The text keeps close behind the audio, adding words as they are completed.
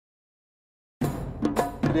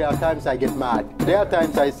there are times I get mad. There are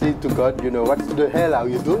times I say to God, you know, what the hell are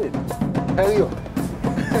you doing? Hurry up.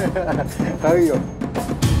 Hurry up.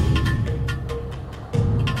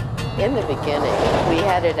 In the beginning, we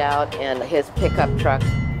headed out in his pickup truck,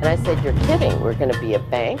 and I said, "You're kidding. We're going to be a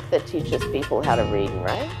bank that teaches people how to read and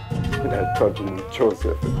write?" And I told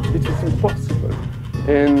Joseph, "It is impossible."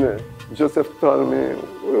 And Joseph told me,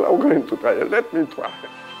 "Well, I'm going to try. Let me try."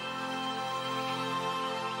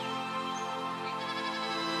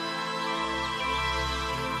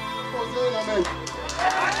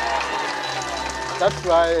 That's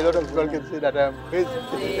why a lot of people can say that I'm crazy.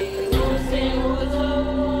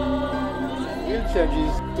 Real change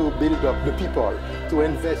is to build up the people, to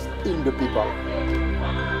invest in the people.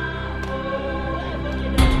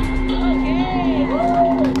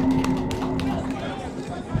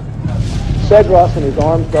 Cedros and his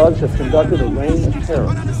armed thugs have conducted a reign of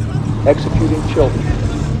terror, executing children,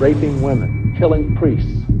 raping women, killing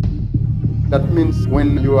priests. That means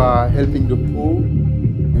when you are helping the poor,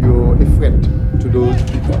 you're a threat to those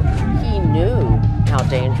people. He knew how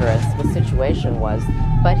dangerous the situation was,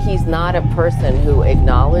 but he's not a person who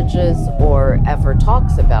acknowledges or ever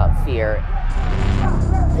talks about fear.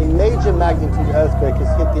 A major magnitude earthquake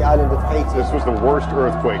has hit the island of Haiti. This was the worst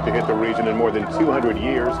earthquake to hit the region in more than 200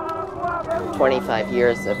 years. 25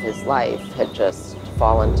 years of his life had just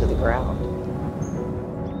fallen to the ground.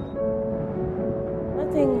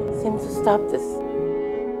 Nothing seems to stop this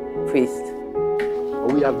priest.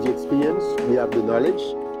 We have the experience, we have the knowledge,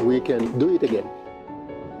 we can do it again.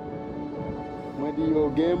 Moi dis yo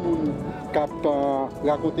gen moun k'ap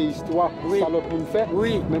raconter histoire, ça l'autre moun fait.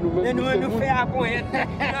 Oui. Mais nous fait apprendre.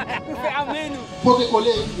 Nous fait amener nous. Pour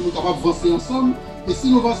décoller, nous sommes capables d'avancer ensemble et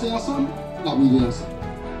si nous avançons ensemble, nous vivons ensemble.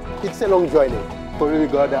 It's a long journey. Probably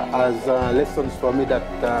God has lessons for me that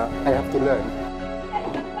I have to learn.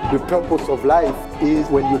 The purpose of life is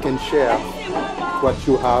when you can share what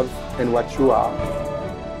you have and what you are.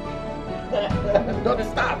 Don't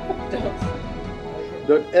stop.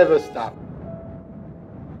 Don't ever stop.